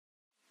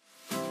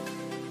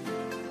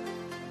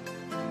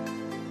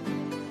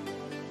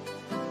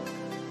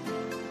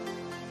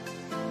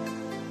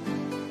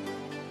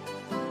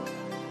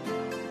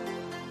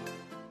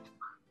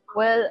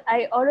Well,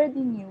 I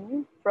already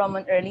knew from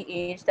an early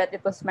age that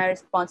it was my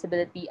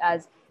responsibility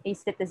as a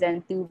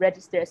citizen to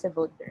register as a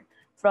voter.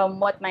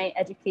 From what my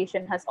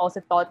education has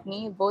also taught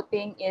me,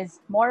 voting is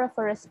more of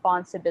a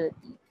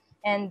responsibility.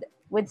 And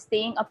with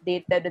staying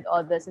updated with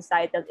all the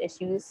societal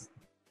issues,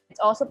 it's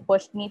also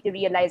pushed me to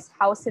realize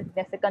how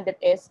significant it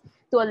is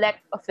to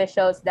elect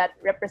officials that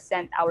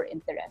represent our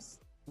interests.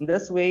 In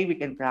this way, we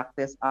can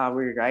practice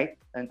our right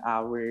and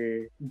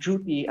our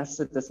duty as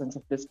citizens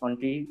of this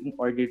country in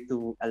order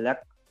to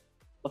elect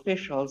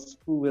officials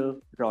who will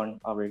run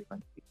our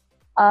country.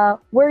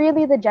 We're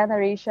really the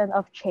generation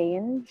of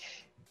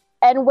change.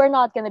 And we're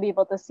not going to be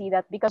able to see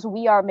that because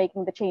we are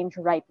making the change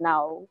right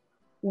now.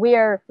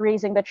 We're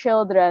raising the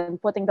children,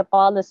 putting the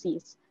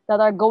policies that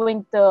are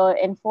going to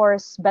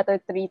enforce better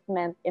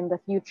treatment in the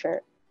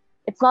future.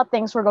 It's not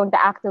things we're going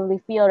to actively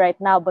feel right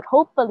now, but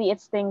hopefully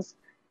it's things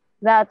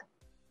that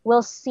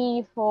we'll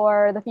see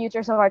for the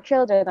futures of our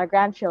children, our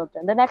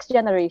grandchildren, the next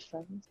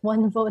generation.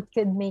 One vote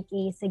could make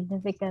a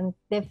significant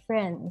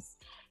difference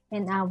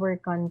in our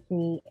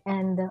country.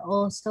 And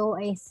also,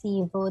 I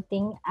see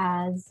voting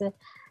as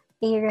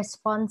a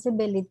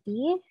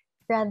responsibility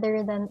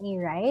rather than a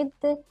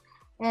right.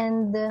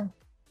 And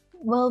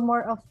well,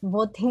 more of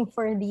voting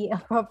for the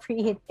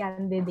appropriate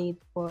candidate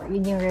for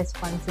yun yung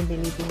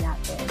responsibility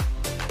natin.